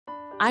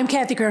I'm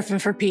Kathy Griffin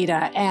for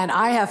PETA, and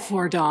I have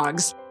 4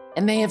 dogs,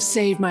 and they have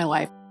saved my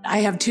life. I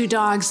have 2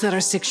 dogs that are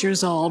 6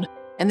 years old,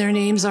 and their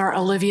names are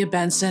Olivia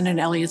Benson and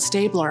Elliot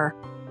Stabler.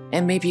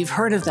 And maybe you've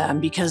heard of them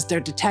because they're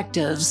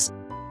detectives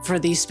for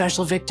the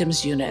Special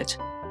Victims Unit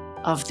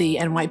of the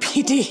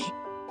NYPD.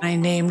 I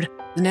named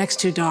the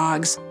next 2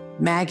 dogs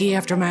Maggie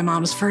after my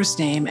mom's first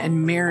name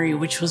and Mary,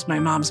 which was my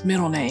mom's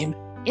middle name.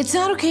 It's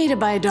not okay to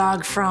buy a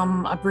dog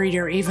from a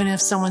breeder, even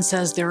if someone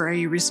says they're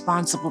a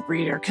responsible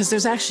breeder, because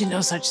there's actually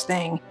no such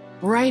thing.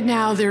 Right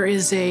now, there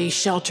is a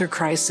shelter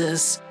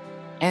crisis,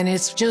 and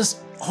it's just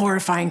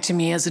horrifying to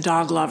me as a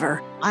dog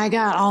lover. I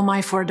got all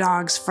my 4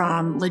 dogs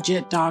from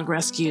legit dog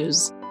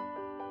rescues.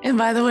 And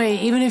by the way,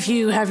 even if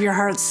you have your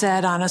heart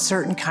set on a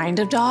certain kind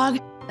of dog,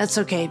 that's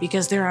okay,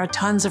 because there are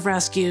tons of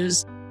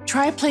rescues.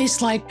 Try a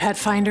place like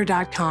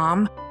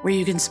petfinder.com, where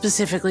you can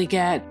specifically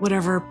get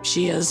whatever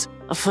she is,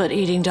 a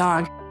foot-eating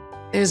dog.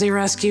 There's a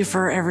rescue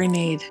for every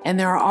need, and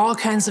there are all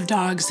kinds of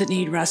dogs that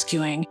need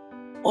rescuing.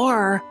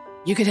 Or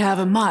you could have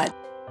a mutt,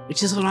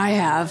 which is what I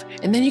have,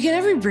 and then you get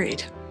every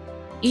breed.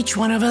 Each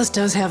one of us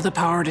does have the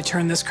power to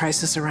turn this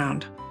crisis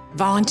around.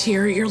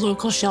 Volunteer at your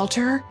local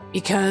shelter,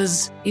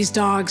 because these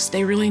dogs,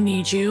 they really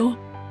need you.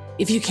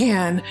 If you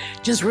can,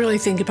 just really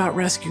think about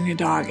rescuing a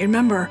dog. And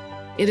remember,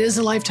 it is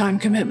a lifetime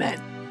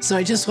commitment. So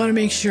I just want to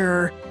make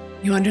sure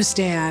you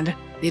understand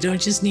they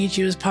don't just need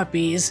you as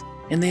puppies,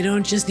 and they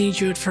don't just need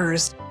you at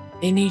first.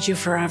 They need you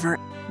forever.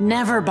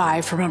 Never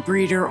buy from a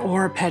breeder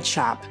or a pet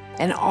shop,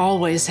 and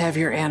always have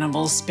your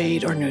animals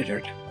spayed or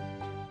neutered.